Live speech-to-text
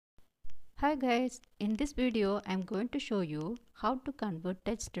Hi guys, in this video I'm going to show you how to convert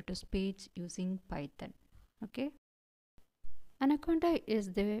text to speech using Python. Okay. Anaconda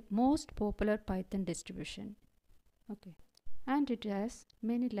is the most popular Python distribution. Okay. And it has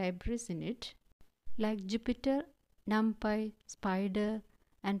many libraries in it like Jupyter, NumPy, Spider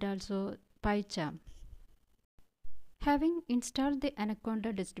and also PyCharm. Having installed the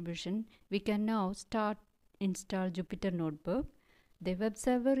Anaconda distribution, we can now install Jupyter Notebook. The web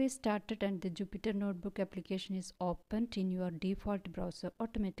server is started and the Jupyter Notebook application is opened in your default browser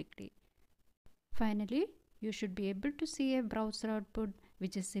automatically. Finally, you should be able to see a browser output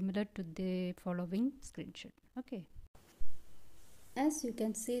which is similar to the following screenshot. Okay. As you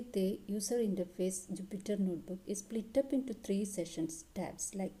can see, the user interface Jupyter Notebook is split up into 3 sessions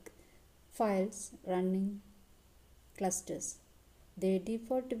tabs like files, running, clusters. The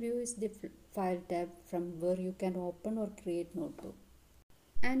default view is the file tab from where you can open or create notebook.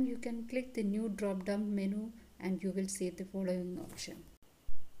 And you can click the new drop down menu and you will see the following option.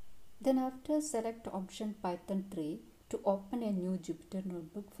 Then after select option Python 3 to open a new Jupyter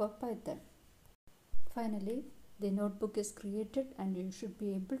notebook for Python. Finally, the notebook is created and you should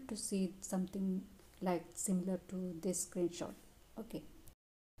be able to see something like similar to this screenshot. Okay.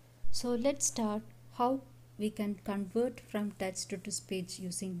 So let's start how we can convert from text to speech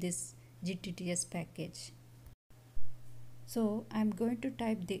using this GTTS package. So I'm going to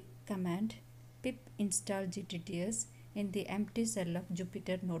type the command pip install GTTS in the empty cell of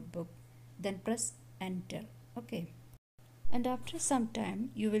Jupyter notebook, then press enter. Okay. And after some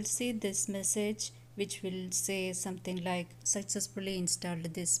time you will see this message which will say something like successfully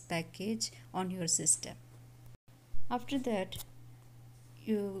installed this package on your system. After that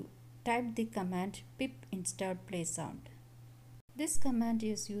you type the command pip install play sound. This command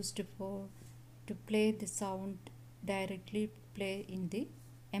is used to play the sound directly play in the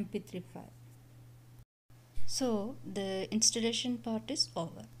MP3 file. So the installation part is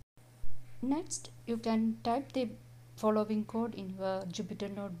over. Next you can type the following code in your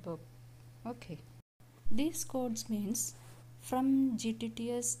Jupyter notebook. Okay. These codes means from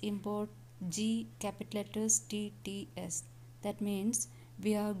GTTS import G capital letters TTS. That means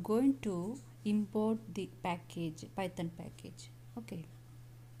we are going to import the package, Python package. Okay.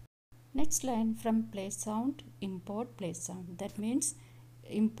 Next line from play sound import play sound. That means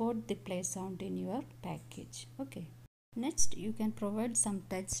import the play sound in your package. Okay. Next you can provide some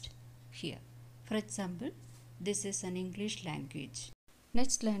text here. For example, this is an English language.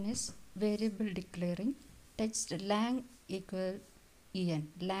 Next line is variable declaring text lang equal en.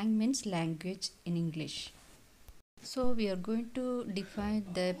 Lang means language in English. So we are going to define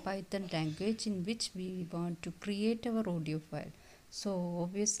the Python language in which we want to create our audio file. So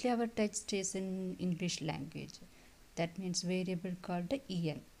obviously our text is in English language. That means variable called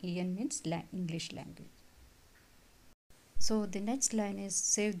en. En means English language. So the next line is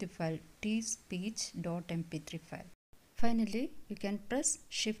save the file tspeech.mp3 file. Finally, you can press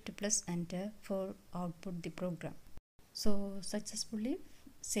shift plus enter for output the program. So successfully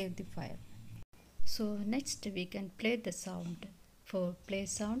save the file. So next we can play the sound for play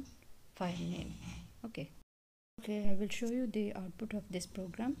sound file name. Okay, I will show you the output of this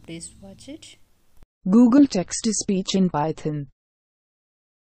program. Please watch it. Google text to speech in Python.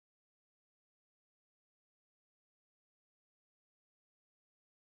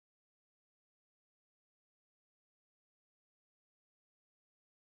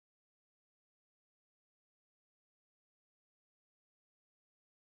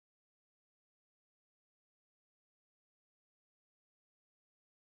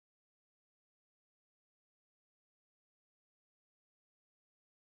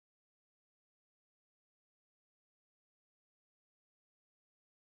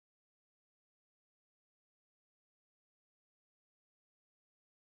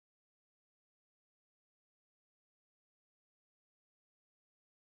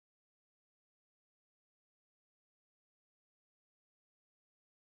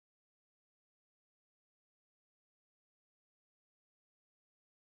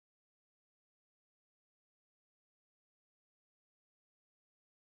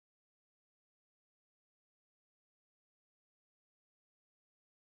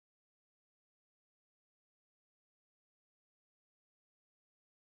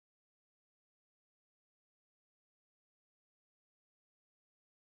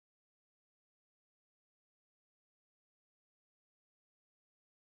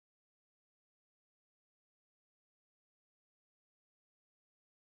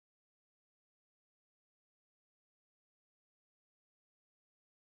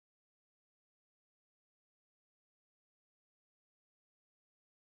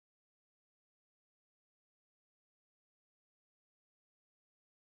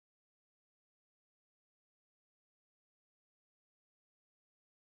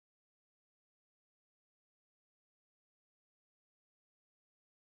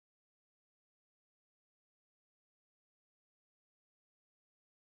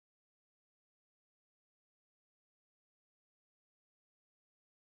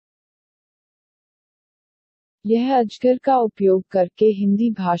 यह अजगर का उपयोग करके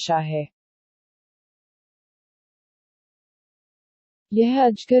हिंदी भाषा है। यह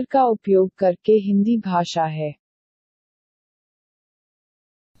अजगर का उपयोग करके हिंदी भाषा है।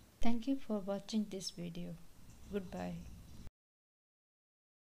 Thank you for watching this video. Goodbye.